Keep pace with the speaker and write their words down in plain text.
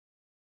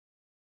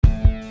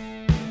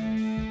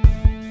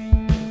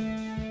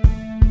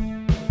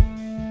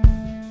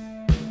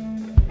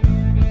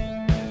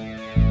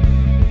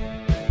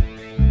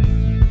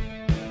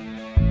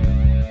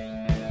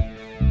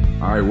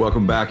All right,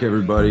 welcome back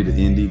everybody to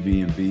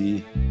Indiebnb.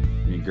 Me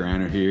and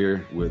Grant are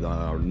here with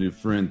our new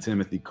friend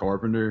Timothy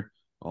Carpenter,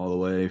 all the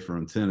way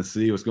from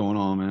Tennessee. What's going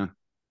on, man? Of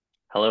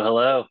Hello,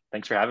 hello.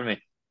 Thanks for having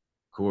me.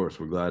 course,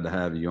 we're glad to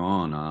have you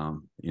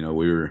on.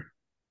 We were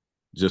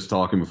just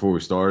talking before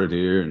we started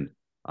here, and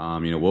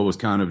what was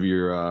kind of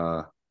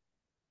you're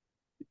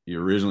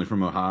originally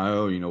from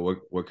Ohio.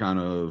 What kind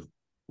of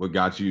what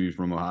got you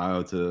from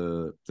Ohio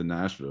to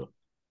Nashville?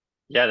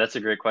 Yeah, that's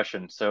a great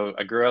question. So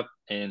I grew up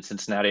in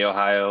Cincinnati,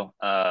 Ohio.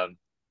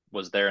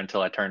 Was there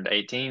until I turned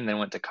 18, then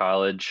went to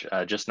college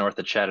just north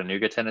of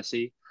Chattanooga,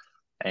 Tennessee.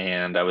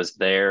 And I was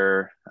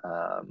there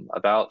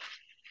about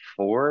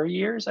 4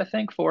 years, I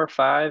think, 4 or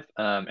 5.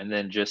 And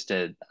then just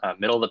in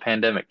middle of the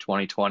pandemic,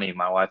 2020,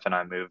 my wife and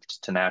I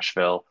moved to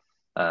Nashville.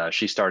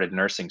 She started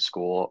nursing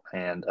school,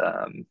 and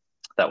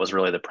that was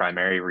really the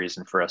primary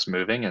reason for us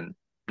moving. And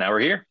now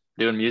we're here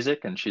doing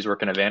music, and she's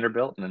working at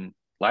Vanderbilt, and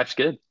life's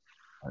good.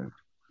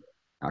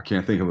 I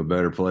can't think of a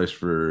better place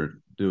for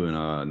doing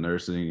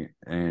nursing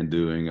and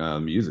doing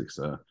music.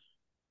 So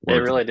It worked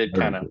out really did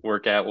kind of perfect.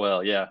 work out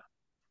well. Yeah.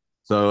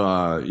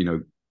 So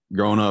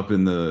growing up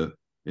in the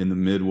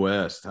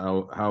Midwest,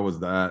 how was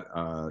that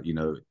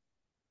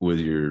with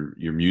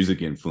your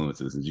music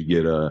influences? Did you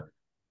get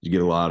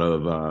a lot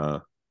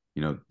of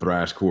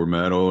thrash core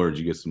metal, or did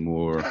you get some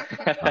more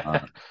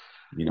uh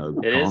It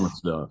calmer is.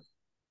 stuff?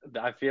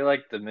 I feel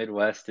like the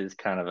Midwest is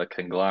kind of a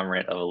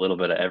conglomerate of a little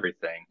bit of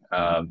everything.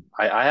 Mhm.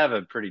 I have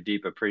a pretty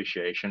deep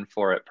appreciation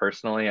for it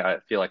personally. I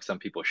feel like some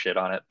people shit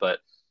on it, but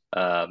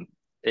um,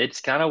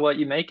 it's kind of what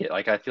you make it.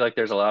 Like, I feel like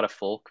there's a lot of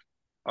folk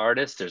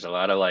artists. There's a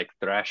lot of like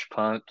thrash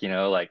punk,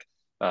 like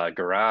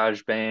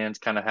garage bands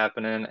kind of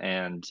happening.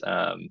 And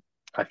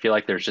I feel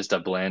like there's just a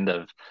blend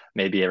of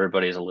maybe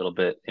everybody's a little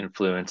bit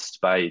influenced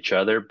by each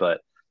other.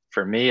 But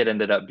for me, it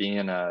ended up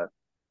being a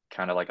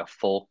kind of like a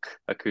folk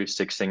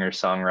acoustic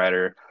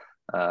singer-songwriter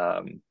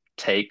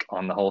take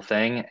on the whole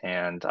thing,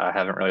 and I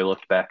haven't really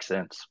looked back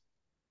since.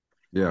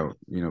 Yeah,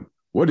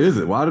 what is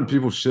it? Why do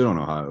people shit on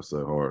Ohio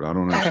so hard? I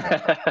don't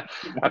understand.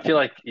 I feel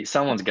like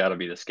someone's got to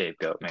be the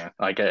scapegoat, man.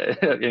 Like,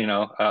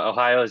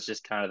 Ohio is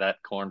just kind of that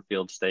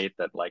cornfield state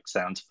that like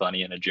sounds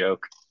funny in a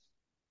joke.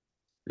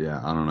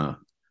 Yeah, I don't know.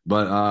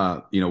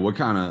 But what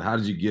kind of how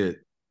did you get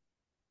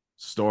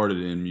started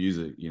in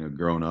music,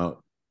 growing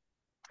up?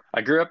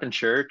 I grew up in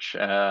church.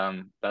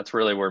 That's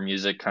really where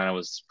music kind of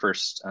was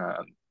first,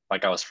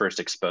 like I was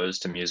first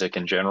exposed to music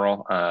in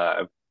general.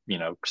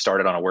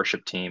 Started on a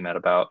worship team at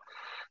about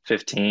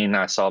 15.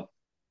 I saw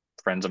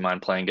friends of mine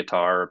playing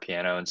guitar or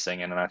piano and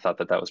singing, and I thought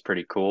that that was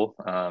pretty cool.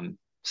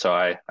 So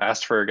I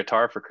asked for a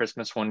guitar for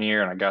Christmas one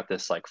year, and I got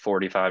this like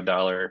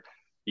 $45,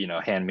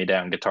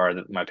 hand-me-down guitar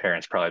that my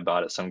parents probably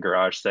bought at some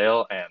garage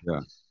sale. And Yeah.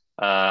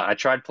 I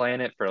tried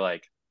playing it for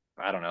like,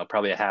 I don't know,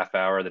 probably a half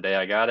hour the day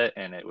I got it,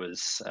 and it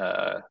was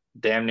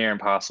damn near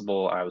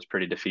impossible. I was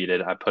pretty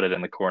defeated. I put it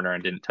in the corner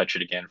and didn't touch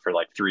it again for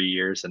like 3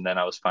 years, and then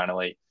I was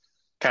finally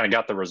kind of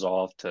got the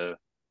resolve to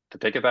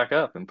pick it back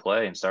up and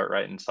play and start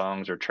writing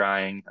songs or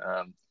trying.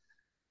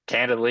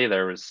 Candidly,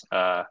 there was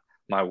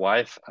my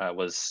wife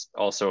was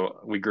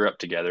also, we grew up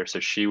together, so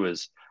she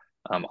was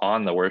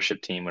on the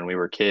worship team when we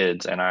were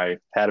kids, and I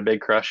had a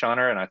big crush on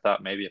her, and I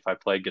thought maybe if I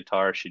played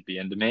guitar, she'd be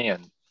into me,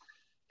 and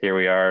here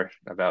we are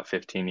about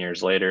 15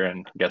 years later,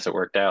 and I guess it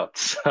worked out.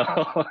 So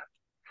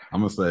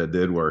I'm gonna say it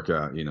did work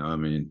out. I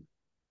mean,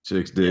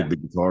 chicks dig yeah, the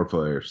guitar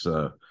player.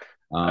 So,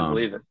 I um,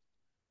 believe it.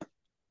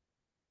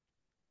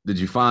 did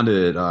you find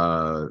it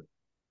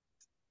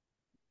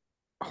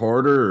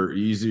harder or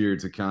easier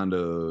to kind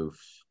of,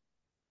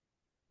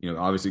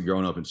 obviously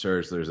growing up in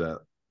church, there's that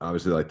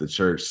obviously like the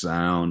church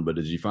sound, but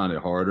did you find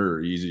it harder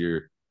or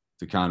easier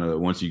to kind of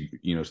once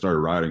started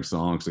writing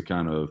songs to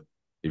kind of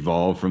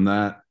evolve from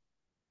that?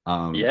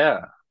 Um,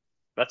 Yeah,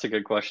 that's a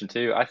good question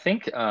too. I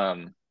think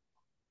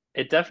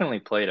it definitely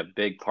played a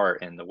big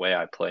part in the way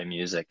I play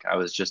music. I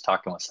was just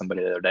talking with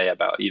somebody the other day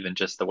about even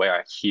just the way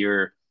I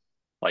hear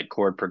like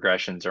chord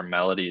progressions or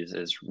melodies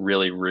is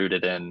really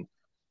rooted in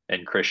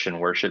Christian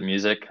worship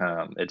music.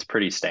 It's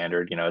pretty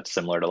standard, it's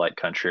similar to like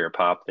country or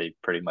pop. They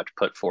pretty much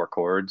put four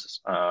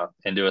chords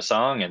into a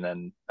song, and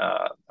then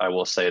I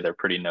will say they're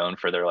pretty known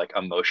for their like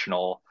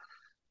emotional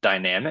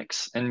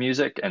dynamics in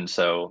music, and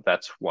so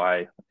that's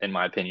why, in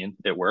my opinion,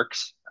 it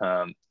works.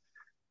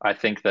 I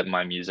think that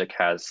my music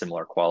has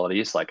similar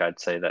qualities. Like,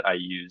 I'd say that I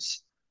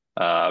use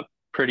uh,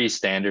 pretty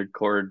standard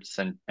chords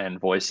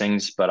and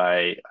voicings, but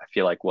I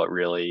feel like what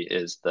really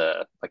is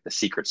the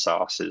secret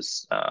sauce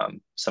is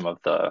some of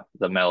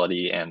the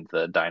melody and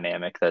the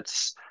dynamic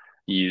that's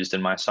used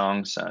in my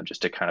songs,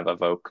 just to kind of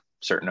evoke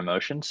certain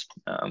emotions.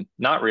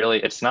 Not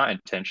really, it's not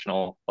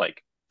intentional,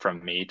 like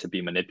from me to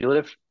be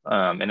manipulative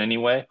in any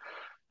way.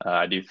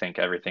 I do think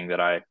everything that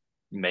I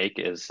make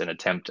is an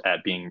attempt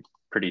at being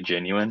pretty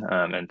genuine.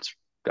 And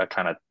I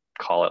kind of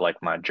call it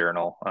like my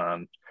journal,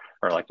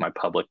 or like my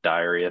public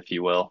diary, if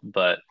you will.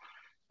 But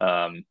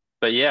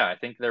yeah, I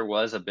think there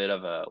was a bit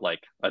of a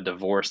like a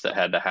divorce that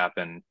had to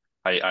happen.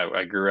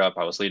 I grew up,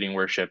 I was leading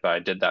worship. I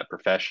did that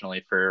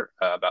professionally for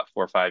about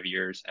 4 or 5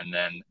 years. And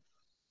then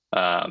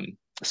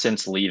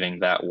since leaving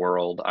that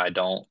world, I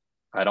don't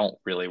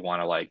really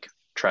want to like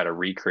try to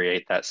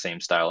recreate that same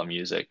style of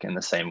music in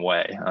the same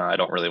way. I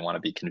don't really want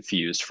to be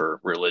confused for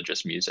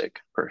religious music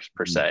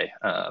per se.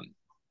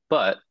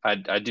 But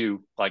I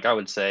do like I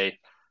would say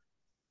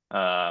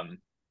um,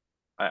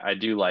 I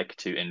do like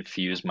to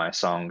infuse my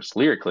songs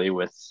lyrically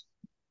with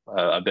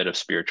a bit of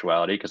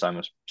spirituality because I'm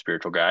a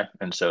spiritual guy,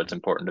 and so it's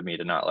important to me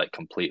to not like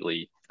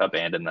completely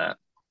abandon that.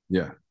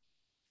 Yeah.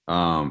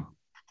 Um,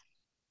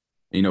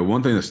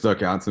 one thing that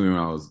stuck out to me when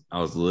I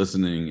was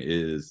listening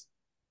is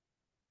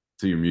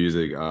to your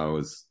music. I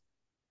was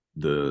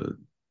the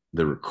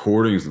the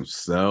recordings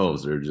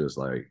themselves are just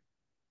like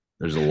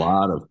there's a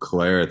lot of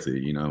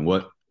clarity. And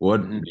what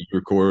Mhm. do you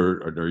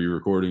record? Are you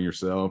recording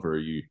yourself, or are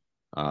you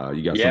got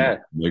somebody Yeah,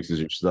 who mixes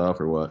your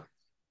stuff, or what?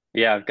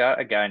 Yeah, I've got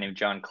a guy named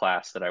John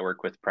Class that I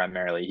work with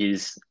primarily.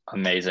 He's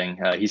amazing.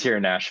 He's here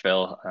in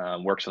Nashville,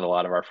 works with a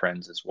lot of our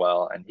friends as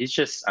well. And he's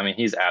just, I mean,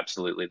 he's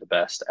absolutely the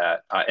best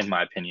in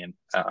my opinion,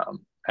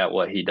 at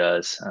what he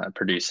does,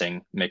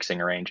 producing,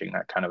 mixing, arranging,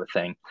 that kind of a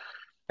thing.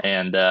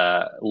 And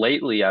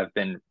lately I've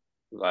been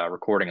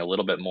recording a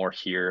little bit more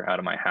here out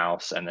of my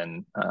house and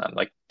then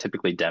like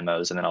typically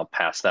demos. And then I'll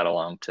pass that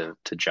along to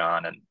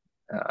John and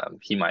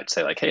he might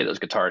say like, hey, those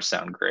guitars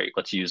sound great.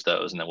 Let's use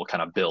those. And then we'll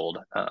kind of build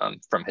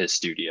from his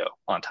studio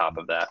on top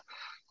of that.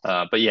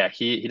 But yeah,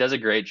 he does a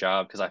great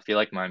job because I feel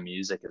like my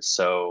music is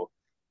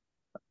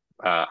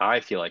I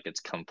feel like it's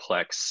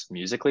complex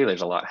musically.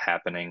 There's a lot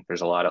happening.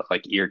 There's a lot of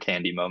like ear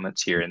candy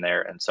moments here and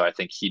there. And so I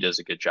think he does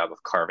a good job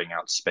of carving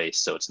out space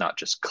so it's not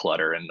just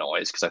clutter and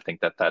noise. Because I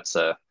think there's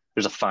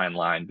a fine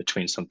line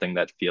between something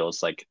that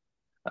feels like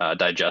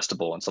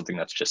digestible and something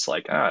that's just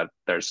like,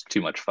 there's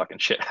too much fucking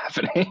shit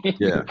happening.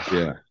 Yeah,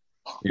 yeah.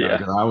 Yeah,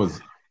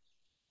 Because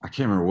I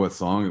can't remember what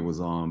song it was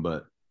on,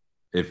 but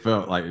it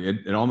felt like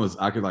it almost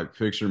I could like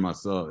picture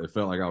myself. It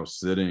felt like I was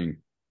sitting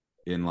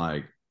in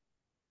like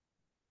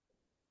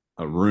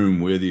a room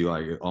with you,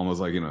 like almost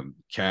like in a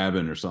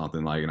cabin or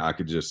something, like, and I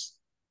could just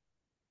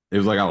it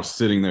was like I was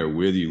sitting there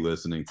with you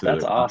listening to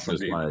that's it, not awesome,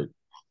 just dude. like,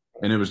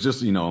 and it was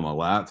just on my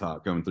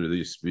laptop coming through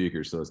these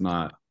speakers, so it's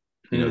not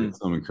Mhm.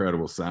 some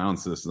incredible sound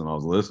system I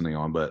was listening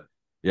on, but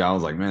yeah, I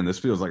was like, man, this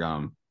feels like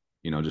I'm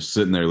just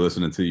sitting there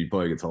listening to you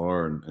play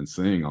guitar and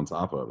sing on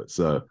top of it.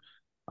 So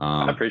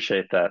I um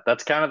appreciate that.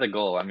 That's kind of the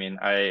goal. I mean,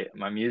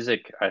 my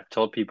music, I've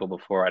told people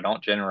before, I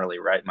don't generally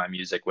write my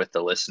music with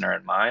the listener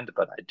in mind,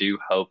 but I do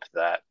hope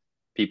that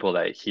people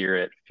that hear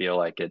it feel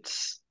like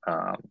it's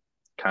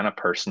kind of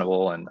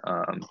personable and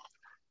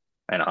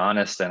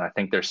honest. And I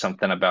think there's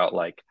something about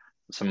like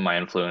some of my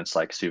influence,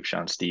 like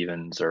Sufjan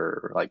Stevens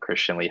or like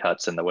Christian Lee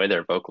Hudson, the way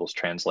their vocals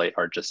translate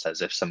are just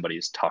as if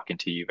somebody's talking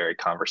to you, very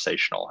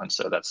conversational. And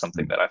so that's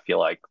something that I feel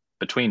like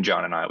between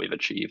John and I, we've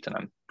achieved, and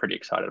I'm pretty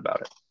excited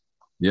about it.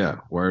 yeah,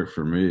 worked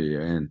for me.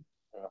 And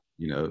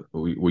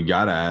we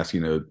got to ask,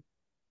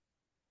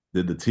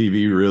 did the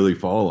TV really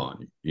fall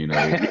on you?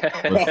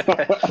 What's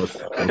what's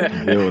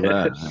the deal with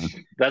that, man?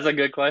 That's a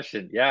good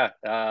question. Yeah,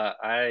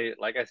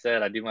 like I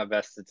said, I do my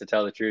best to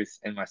tell the truth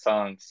in my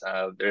songs.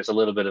 There's a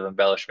little bit of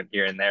embellishment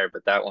here and there,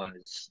 but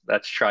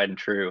that's tried and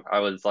true. I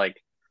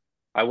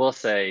will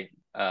say,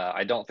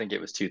 I don't think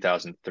it was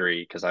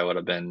 2003 because I would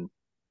have been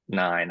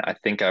 9. I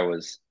think I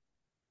was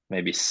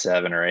maybe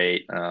 7 or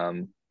 8.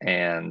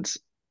 And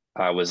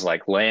I was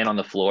like laying on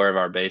the floor of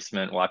our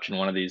basement watching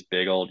one of these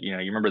big old, you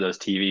remember those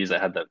TVs that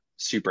had the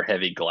super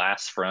heavy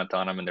glass front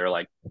on them and they're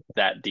like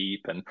that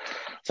deep. And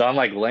so I'm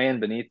like laying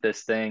beneath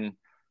this thing,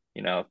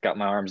 got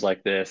my arms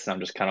like this, and I'm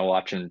just kind of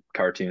watching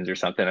cartoons or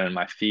something. And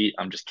my feet,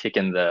 I'm just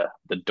kicking the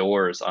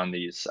doors on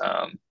these.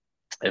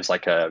 It was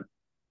like a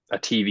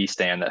TV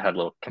stand that had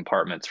little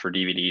compartments for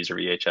DVDs or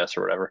VHS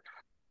or whatever,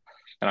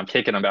 and I'm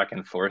kicking them back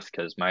and forth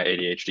because my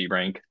ADHD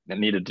brain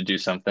needed to do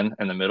something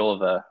in the middle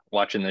of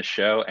watching this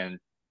show. And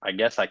I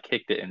guess I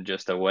kicked it in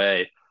just a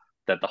way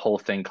that the whole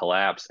thing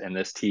collapsed and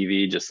this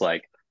TV just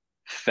like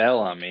fell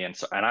on me. And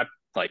I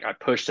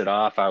pushed it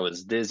off. I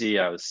was dizzy.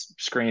 I was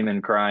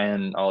screaming,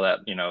 crying, all that,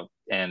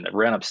 and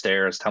ran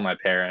upstairs, tell my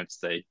parents.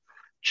 They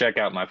check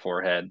out my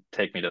forehead,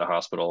 take me to the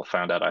hospital,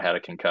 found out I had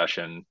a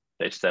concussion.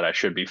 They said I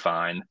should be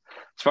fine.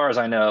 As far as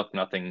I know,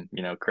 nothing,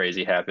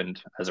 crazy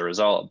happened as a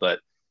result, but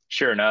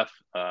sure enough,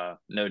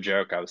 no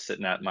joke, I was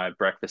sitting at my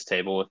breakfast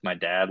table with my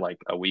dad like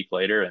a week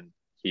later, and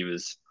he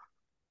was,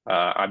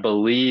 I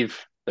believe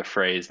the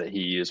phrase that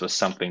he used was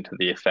something to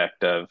the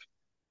effect of,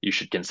 you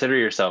should consider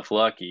yourself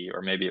lucky,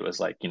 or maybe it was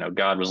like,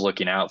 God was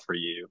looking out for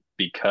you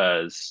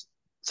because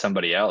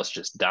somebody else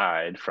just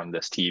died from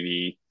this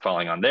TV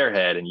falling on their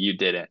head and you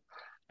didn't.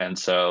 And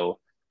so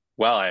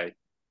while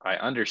I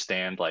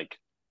understand like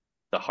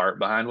the heart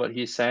behind what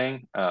he's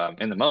saying.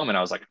 In the moment,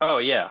 I was like, oh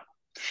yeah,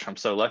 I'm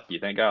so lucky,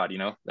 thank God.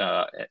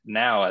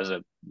 Now as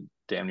a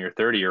damn near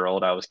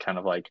 30-year-old, I was kind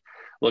of like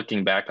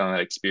looking back on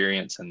that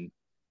experience and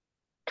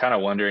kind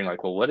of wondering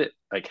like, well,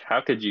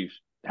 how could you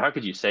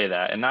say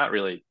that? And not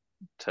really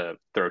to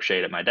throw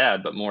shade at my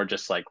dad, but more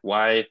just like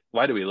why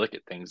do we look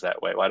at things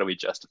that way? Why do we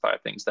justify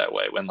things that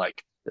way when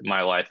like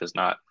my life is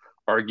not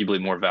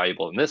arguably more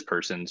valuable than this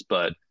person's,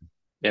 but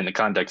in the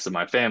context of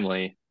my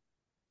family,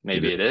 It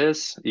maybe is. it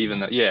is, even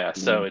though, yeah.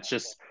 So Mhm. it's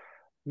just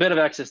a bit of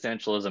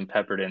existentialism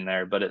peppered in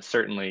there, but it's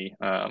certainly,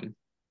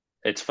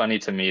 it's funny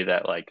to me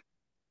that like,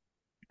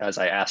 as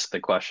I ask the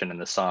question in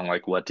the song,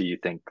 like, what do you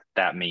think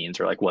that means?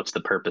 Or like, what's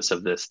the purpose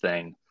of this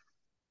thing?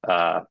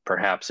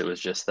 Perhaps it was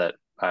just that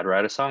I'd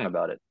write a song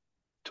about it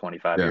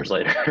 25 Yeah. years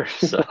later.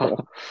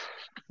 So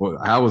Well,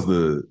 how was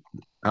the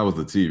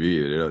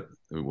TV?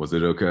 Was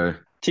it okay?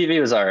 TV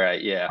was all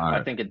right. Yeah. All I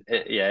right. think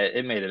yeah,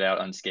 it made it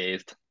out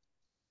unscathed.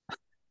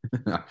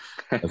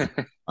 That's,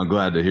 I'm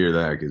glad to hear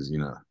that because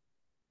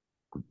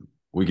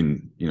we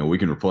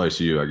can replace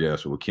you, I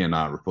guess, but we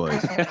cannot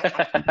replace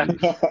TV.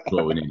 That's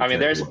what we need I to mean,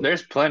 take away.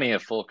 there's plenty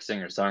of folk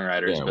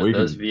singer-songwriters, Yeah, but we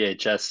those can.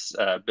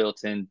 VHS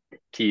built-in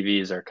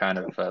TVs are kind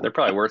of they're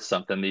probably worth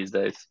something these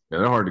days. Yeah,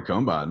 they're hard to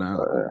come by now.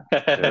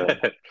 Yeah.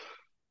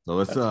 So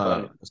That's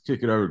funny. let's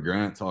kick it over to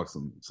Grant. Talk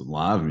some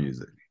live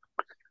music.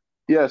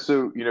 Yeah,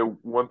 so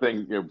one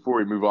thing, before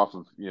we move off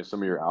of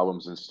some of your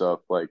albums and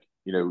stuff, like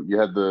you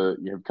have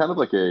kind of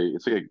like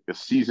it's like a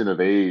season of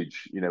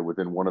age,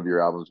 within one of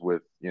your albums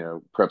with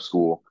Prep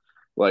School.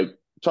 Like,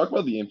 talk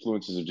about the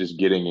influences of just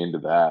getting into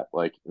that.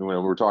 Like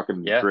when we're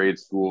talking Yeah. grade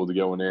school to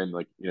going in,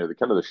 like the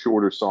kind of the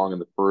shorter song in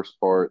the first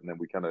part, and then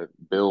we kind of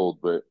build.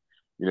 But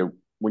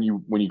when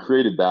you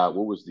created that,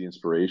 what was the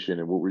inspiration,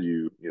 and what were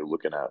you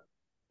looking at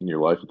in your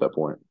life at that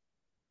point?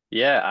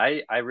 Yeah,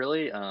 I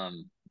really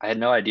I had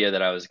no idea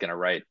that I was going to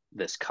write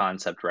this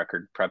concept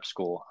record prep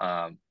school.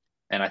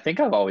 And I think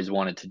I've always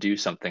wanted to do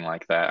something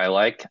like that. I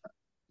like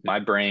my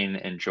brain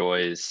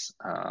enjoys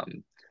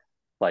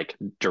like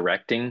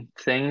directing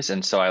things,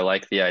 and so I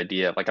like the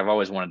idea of like I've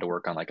always wanted to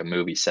work on like a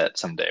movie set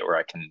someday where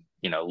I can,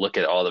 look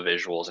at all the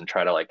visuals and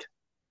try to like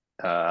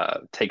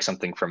take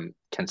something from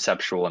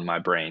conceptual in my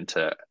brain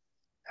to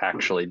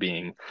actually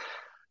being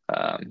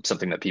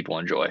something that people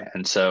enjoy.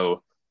 And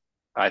so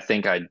I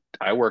think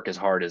I work as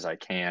hard as I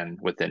can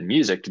within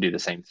music to do the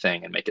same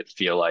thing and make it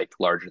feel like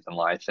larger than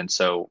life. And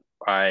so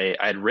I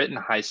had written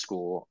high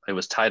school. It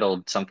was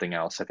titled something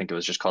else. I think it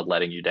was just called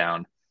Letting You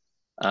Down.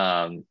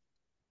 Um,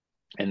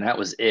 and that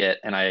was it.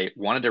 And I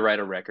wanted to write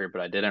a record,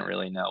 but I didn't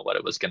really know what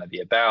it was going to be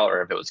about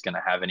or if it was going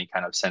to have any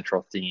kind of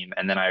central theme.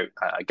 And then I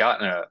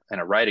got in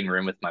a writing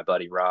room with my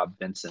buddy Rob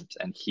Vincent,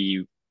 and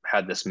he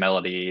had this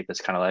melody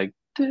that's kind of like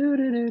do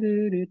do do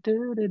do do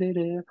do do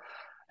do.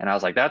 And I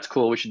was like, that's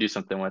cool. We should do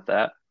something with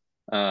that.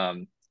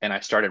 And I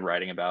started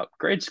writing about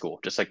grade school,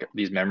 just like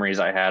these memories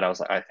I had. I was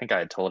like, I think I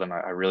had told him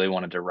I really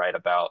wanted to write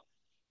about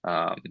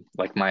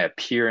like my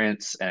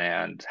appearance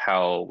and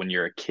how when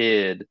you're a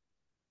kid,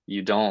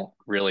 you don't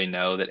really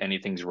know that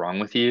anything's wrong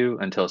with you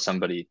until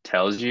somebody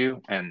tells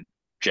you. And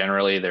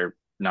generally, they're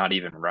not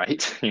even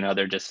right.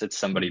 They're just, it's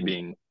somebody Mhm.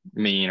 being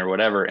mean or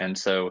whatever. And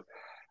so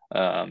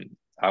um,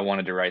 I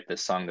wanted to write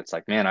this song that's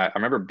like, man, I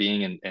remember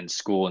being in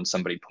school and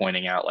somebody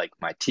pointing out like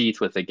my teeth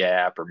with a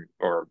gap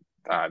or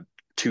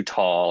too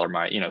tall or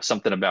my,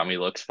 something about me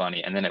looks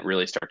funny. And then it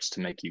really starts to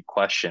make you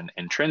question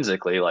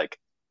intrinsically, like,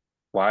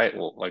 why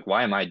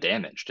am I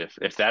damaged?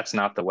 If that's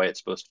not the way it's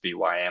supposed to be,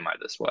 why am I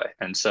this way?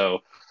 And so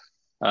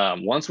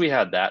once we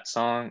had that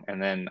song,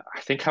 and then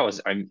I think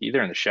I'm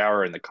either in the shower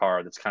or in the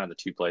car. That's kind of the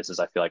two places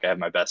I feel like I have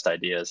my best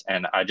ideas.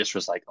 And I just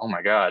was like, oh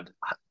my God,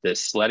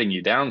 this Letting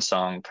You Down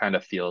song kind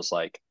of feels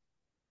like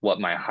what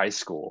my high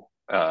school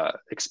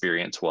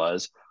experience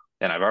was.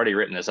 And I've already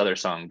written this other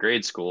song,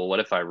 grade school. What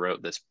if I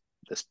wrote this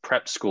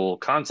prep school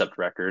concept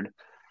record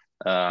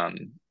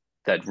um,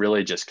 that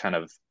really just kind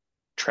of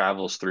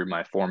travels through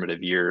my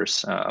formative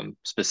years,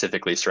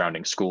 specifically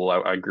surrounding school.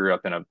 I grew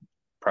up in a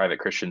private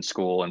Christian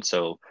school, and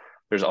so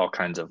there's all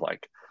kinds of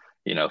like,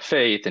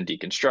 faith and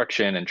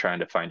deconstruction and trying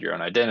to find your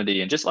own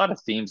identity, and just a lot of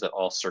themes that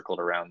all circled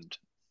around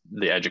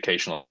the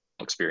educational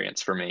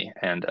experience for me.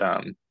 And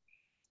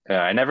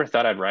I never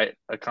thought I'd write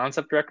a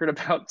concept record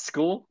about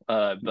school,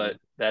 but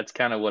that's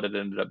kind of what it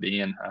ended up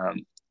being.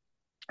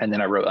 And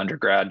then I wrote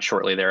undergrad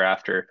shortly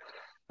thereafter,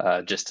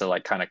 just to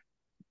like kind of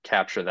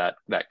capture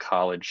that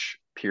college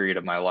period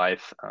of my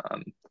life.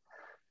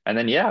 And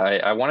then yeah,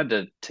 I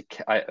wanted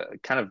I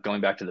kind of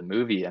going back to the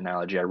movie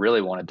analogy. I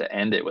really wanted to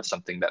end it with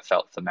something that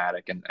felt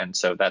thematic, and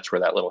so that's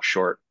where that little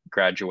short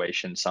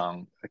graduation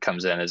song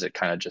comes in, as it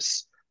kind of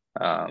just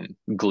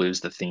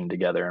glues the theme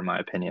together, in my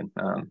opinion.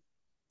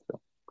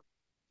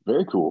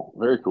 Very cool.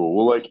 Very cool.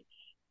 Well, like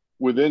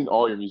within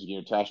all your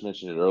music, Tash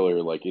mentioned it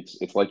earlier, like it's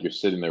like you're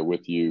sitting there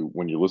with you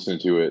when you're listening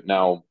to it.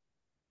 Now,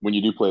 when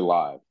you do play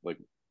live, like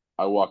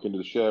I walk into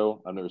the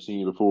show, I've never seen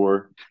you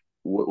before.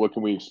 What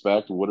can we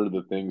expect? What are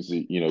the things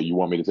that you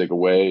want me to take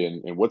away,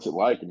 and what's it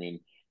like? I mean,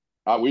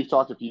 we've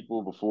talked to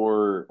people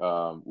before,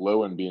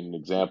 Lowen being an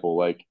example.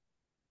 Like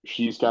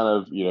she's kind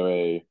of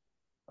a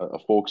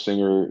folk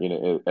singer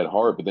at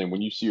heart, but then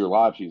when you see her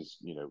live, she's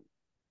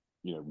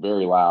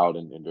very loud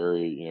and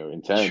very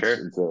intense. Sure.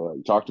 And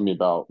so, talk to me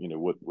about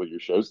what your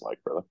show's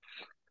like, brother.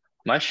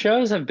 My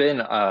shows have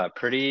been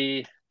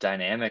pretty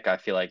dynamic. I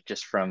feel like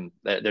just from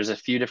there's a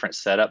few different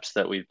setups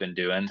that we've been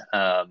doing.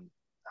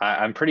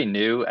 I'm pretty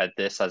new at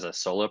this as a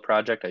solo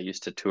project. I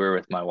used to tour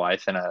with my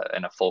wife in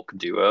a folk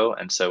duo,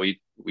 and so we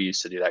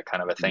used to do that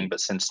kind of a thing. But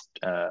since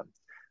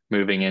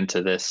moving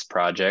into this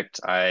project,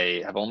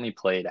 I have only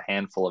played a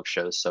handful of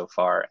shows so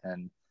far,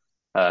 and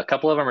a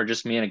couple of them are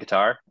just me and a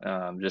guitar,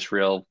 just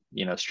real,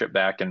 stripped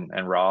back and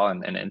raw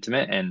and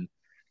intimate.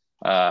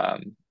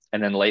 Um,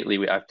 and then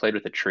lately, I've played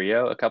with a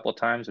trio a couple of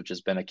times, which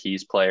has been a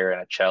keys player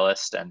and a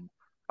cellist, and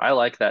I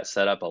like that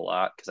setup a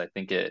lot because I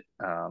think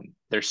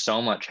there's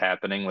so much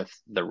happening with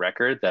the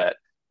record that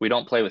we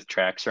don't play with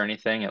tracks or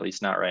anything, at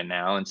least not right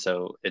now, and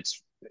so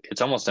it's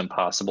almost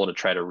impossible to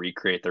try to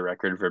recreate the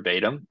record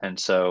verbatim. And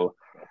so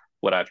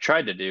what I've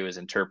tried to do is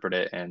interpret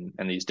it in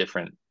these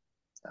different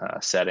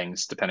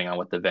settings, depending on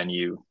what the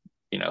venue,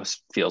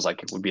 feels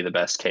like it would be the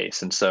best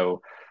case. And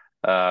so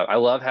I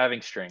love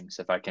having strings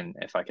if I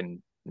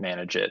can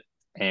manage it.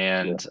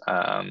 Yeah. And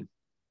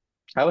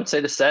I would say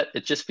the set,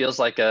 it just feels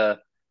like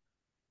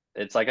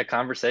it's like a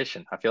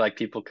conversation. I feel like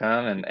people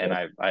come and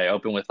Yeah. I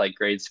open with like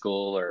grade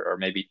school or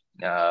maybe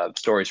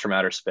stories from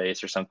outer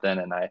space or something.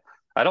 And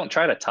I don't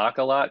try to talk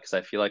a lot because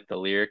I feel like the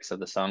lyrics of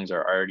the songs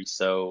are already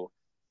so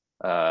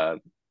uh,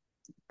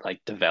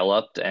 like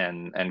developed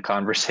and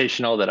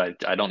conversational that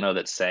I don't know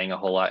that saying a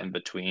whole lot in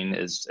between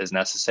is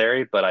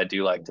necessary, but I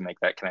do like to make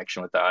that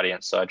connection with the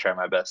audience. So I try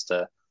my best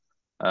to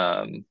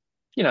um,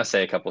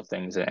 say a couple of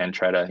things and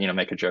try to,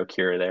 make a joke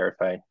here or there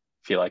if I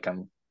feel like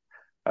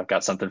I've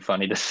got something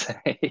funny to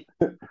say.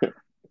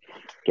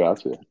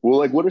 Gotcha. Well,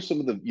 like, what are some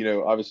of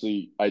the,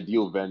 obviously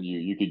ideal venue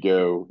you could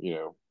go,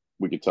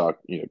 we could talk,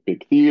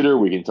 big theater,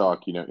 we can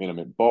talk,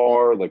 intimate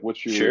bar. Like,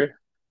 Sure.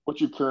 what's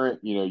your current,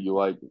 you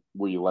like,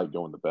 where you like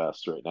going the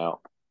best right now?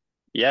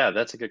 Yeah,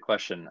 that's a good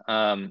question.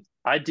 I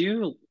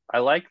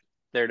like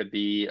there to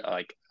be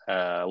like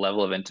a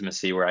level of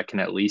intimacy where I can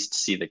at least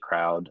see the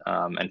crowd,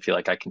 and feel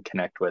like I can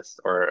connect with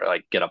or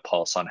like get a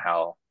pulse on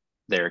how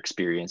they're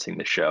experiencing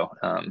the show.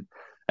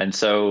 And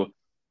so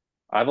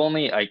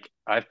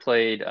I've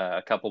played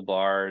a couple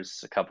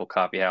bars, a couple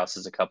coffee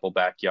houses, a couple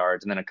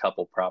backyards, and then a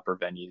couple proper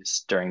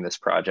venues during this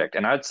project.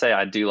 And I'd say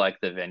I do like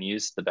the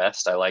venues the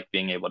best. I like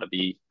being able to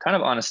be kind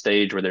of on a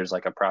stage where there's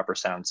like a proper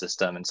sound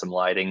system and some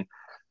lighting.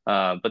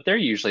 But they're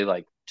usually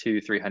like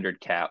 300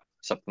 cap,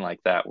 something like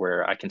that,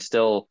 where I can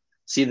still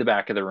see the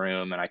back of the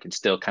room and I can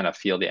still kind of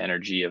feel the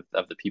energy of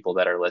the people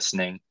that are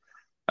listening.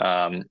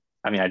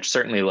 I mean, I'd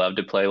certainly love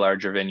to play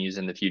larger venues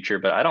in the future,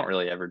 but I don't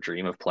really ever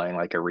dream of playing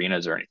like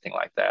arenas or anything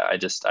like that.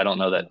 I don't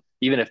know that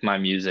even if my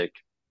music,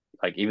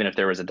 like even if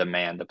there was a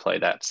demand to play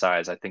that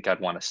size, I think I'd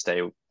want to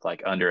stay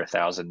like under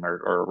 1,000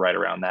 or right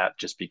around that,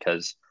 just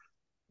because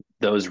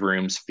those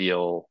rooms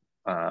feel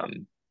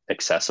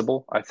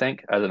accessible, I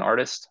think, as an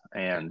artist.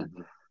 And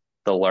Mhm.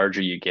 the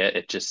larger you get,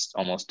 it just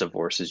almost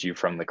divorces you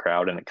from the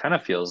crowd, and it kind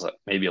of feels like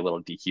maybe a little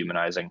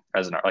dehumanizing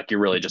as an art. Like you're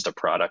really just a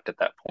product at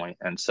that point.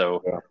 And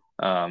so,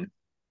 Yeah. um,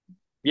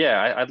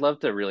 yeah, I'd love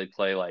to really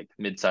play like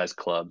mid-sized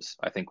clubs,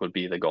 I think would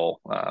be the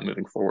goal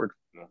moving forward.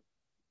 Yeah.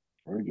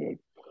 Very good.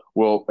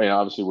 Well, and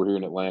obviously we're here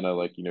in Atlanta.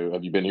 Like,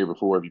 have you been here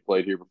before? Have you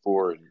played here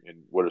before?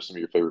 And what are some of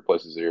your favorite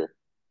places here?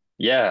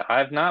 Yeah,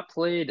 I've not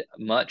played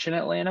much in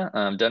Atlanta.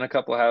 Done a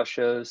couple of house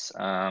shows.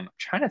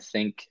 Trying to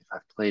think if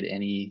I've played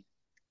any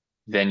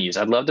venues.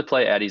 I'd love to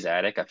play Eddie's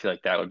Attic. I feel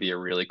like that would be a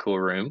really cool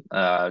room,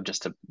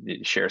 just to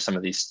share some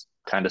of these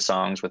kind of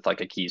songs with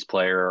like a keys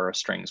player or a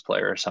strings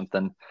player or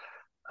something.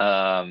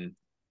 Um,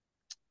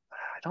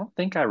 I don't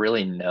think I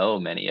really know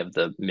many of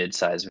the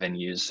mid-sized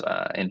venues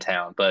in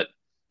town, but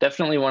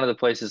definitely one of the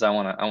places I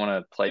want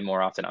to play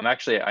more often.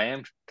 I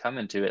am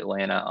coming to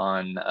Atlanta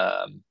on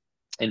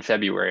in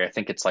February. I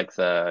think it's like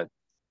the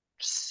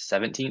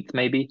 17th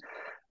maybe,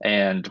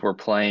 and we're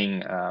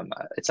playing.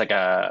 It's like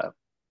a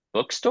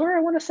bookstore,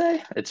 I want to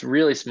say. It's a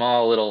really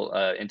small little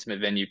intimate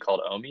venue called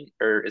Omi,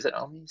 or is it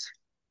Omi's?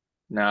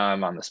 No,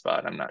 I'm on the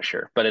spot. I'm not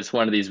sure, but it's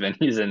one of these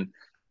venues, and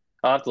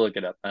I'll have to look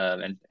it up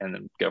and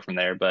then go from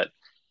there. But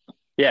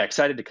yeah,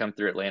 excited to come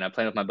through Atlanta. I'm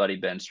playing with my buddy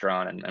Ben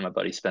Strawn and my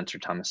buddy Spencer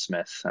Thomas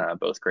Smith,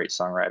 both great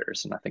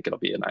songwriters, and I think it'll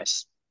be a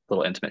nice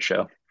little intimate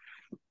show.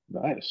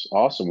 Nice.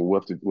 Awesome.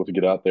 We'll have to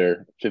get out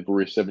there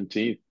February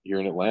 17th here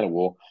in Atlanta.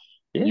 Well,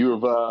 Yeah,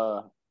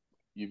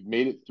 you've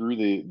made it through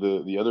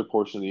the other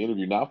portion of the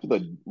interview. Now for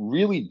the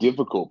really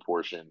difficult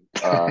portion.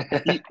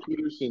 Pete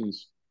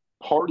Peterson's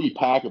party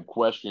pack of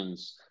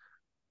questions.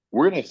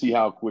 We're gonna see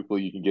how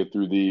quickly you can get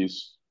through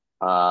these.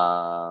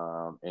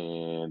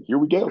 And here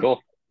we go.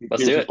 cool. Pete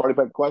Let's do Peterson's it. party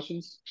pack of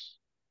questions.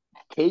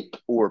 Cake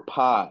or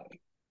pie?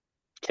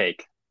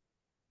 Cake,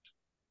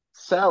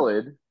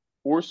 Salad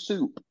or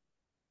soup?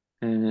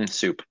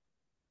 soup,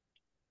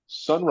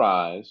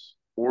 Sunrise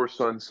or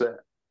sunset?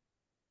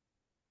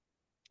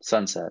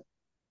 sunset,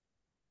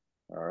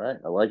 All right,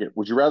 I like it.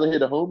 Would you rather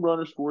hit a home run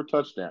or score a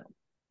touchdown?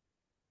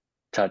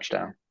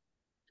 touchdown.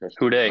 Touchdown.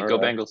 Hooday, All go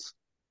right. Bengals.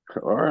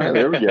 All right,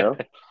 there we go.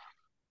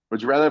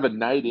 Would you rather have a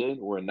night in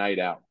or a night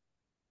out?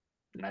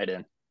 Night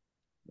in.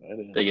 Night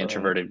in. Big All right.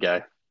 introverted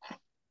guy.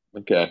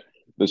 Okay.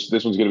 This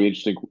one's going to be an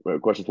interesting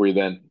question for you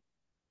then.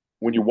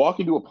 When you walk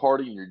into a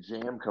party and your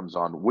jam comes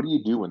on, what are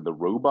you doing? The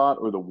robot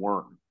or the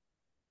worm?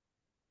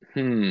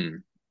 Hmm.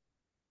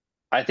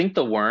 I think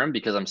the worm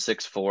because I'm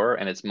 6'4"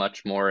 and it's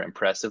much more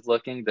impressive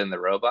looking than the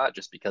robot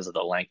just because of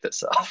the length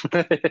itself.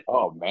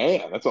 Oh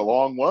man, that's a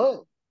long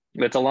worm.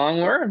 It's a long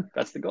worm.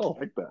 That's the goal. I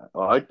like that.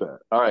 I like that.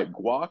 All right,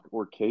 guac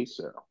or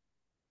queso?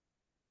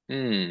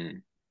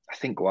 I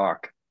think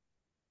guac,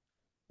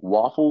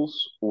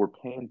 Waffles or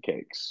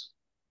pancakes?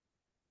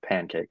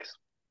 pancakes,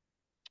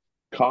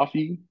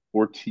 Coffee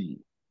or tea?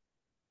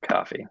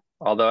 coffee.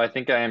 Although I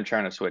think I am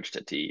trying to switch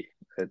to tea.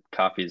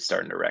 Coffee is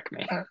starting to wreck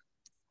me.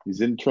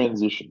 He's in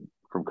transition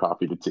from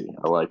coffee to tea.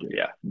 I like it.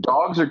 Yeah.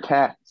 Dogs or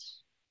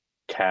cats?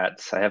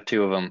 Cats. I have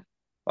two of them.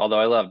 Although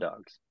I love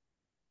dogs.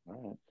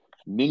 All right.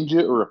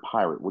 Ninja or a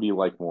pirate? What do you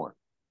like more?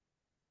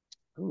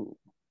 Ooh,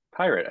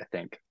 pirate, I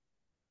think.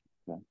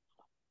 Okay.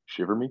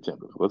 Shiver me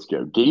timbers. Let's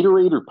go.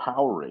 Gatorade or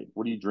Powerade?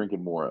 What are you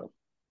drinking more of?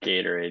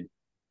 Gatorade.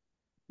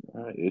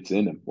 All right, it's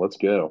in him. Let's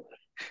go.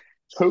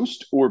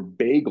 Toast or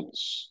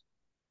bagels?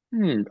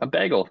 A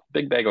bagel.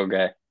 Big bagel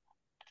guy.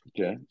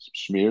 Okay, some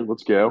schmear.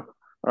 Let's go.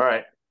 All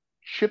right.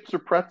 Chips or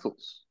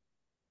pretzels?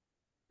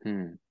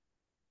 Hmm.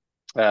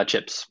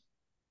 Chips.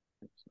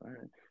 All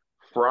right.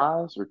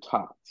 Fries or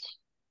tots?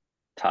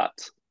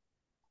 Tots.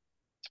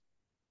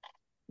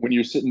 When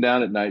you're sitting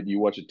down at night, do you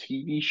watch a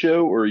TV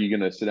show or are you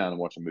going to sit down and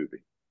watch a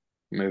movie?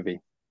 Movie.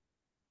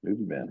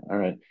 Movie, man. All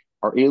right.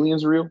 Are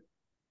aliens real?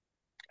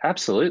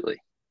 Absolutely.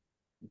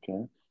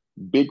 Okay.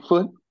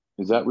 Bigfoot,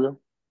 is that real?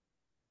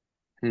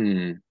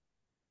 Hmm.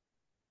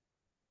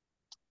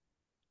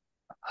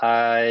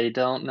 I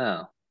don't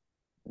know.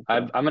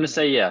 Okay. I'm gonna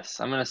say yes.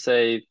 I'm gonna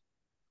say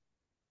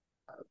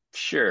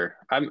sure.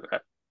 I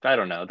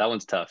don't know. That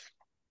one's tough.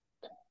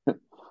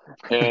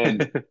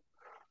 And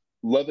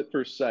love at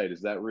first sight,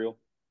 is that real?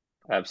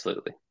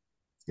 Absolutely.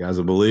 This guy's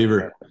a All right.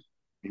 believer.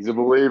 He's a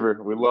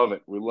believer. We love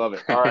it. We love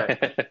it. All right.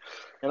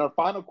 And our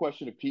final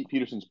question of Pete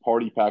Peterson's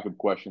party pack of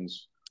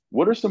questions.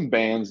 What are some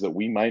bands that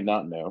we might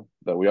not know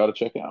that we ought to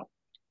check out?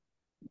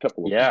 A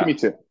couple of, just give Yeah. me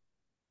two.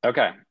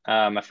 Okay.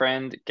 My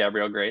friend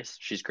Gabrielle Grace,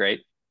 she's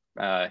great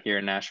here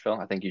in Nashville.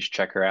 I think you should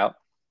check her out.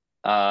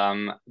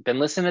 Been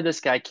listening to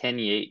this guy Ken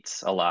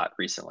Yates a lot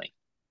recently.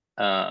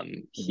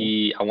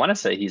 Mhm. I want to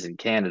say he's in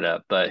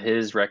Canada, but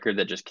his record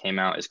that just came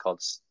out is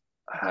called,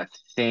 I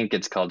think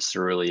it's called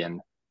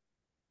Cerulean.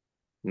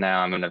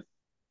 Now I'm gonna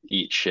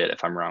eat shit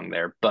if I'm wrong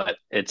there, but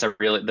it's a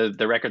really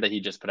the record that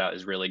he just put out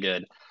is really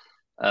good.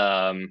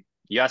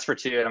 You asked for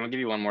two, and I'm gonna give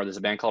you one more. There's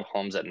a band called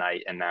Homes at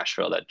Night in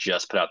Nashville that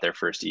just put out their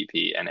first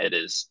EP, and it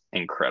is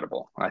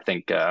incredible. I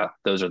think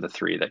those are the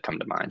three that come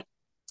to mind.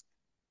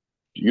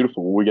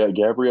 Beautiful. We got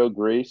Gabrielle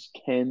Grace,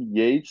 Ken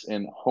Yates,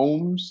 and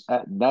Homes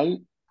at Night.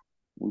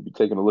 We'll be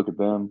taking a look at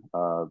them. They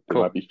might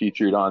Cool, be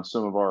featured on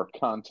some of our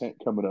content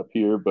coming up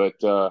here. But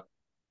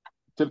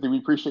Timothy, we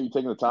appreciate you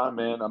taking the time,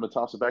 man. I'm gonna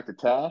toss it back to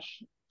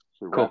Tash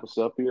to wrap cool. us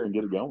up here and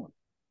get it going.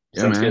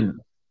 Yeah, Sounds good. man.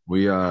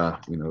 We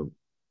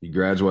he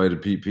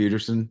graduated Pete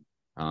Peterson.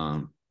 You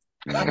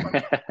know,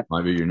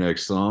 might be your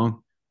next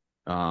song.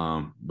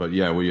 But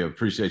yeah, we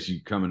appreciate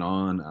you coming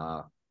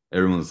on.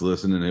 Everyone's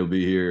listening. He'll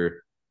be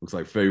here. Looks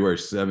like February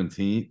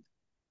 17th.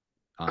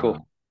 Uh,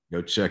 Cool.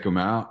 Go check him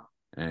out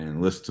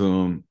and listen to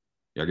him.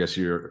 I guess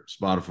you're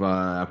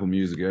Spotify, Apple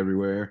Music,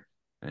 everywhere.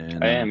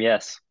 And I am,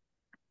 yes.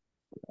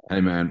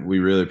 hey, man, we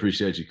really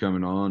appreciate you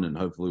coming on, and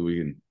hopefully we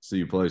can see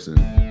you play soon.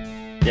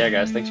 Yeah,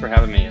 guys, thanks for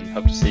having me, and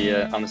hope to see you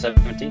on the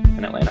 17th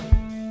in Atlanta.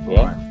 Well,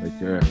 All right, take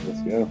care.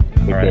 let's go. All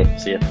Take right, care.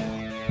 see you.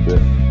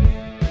 Yeah.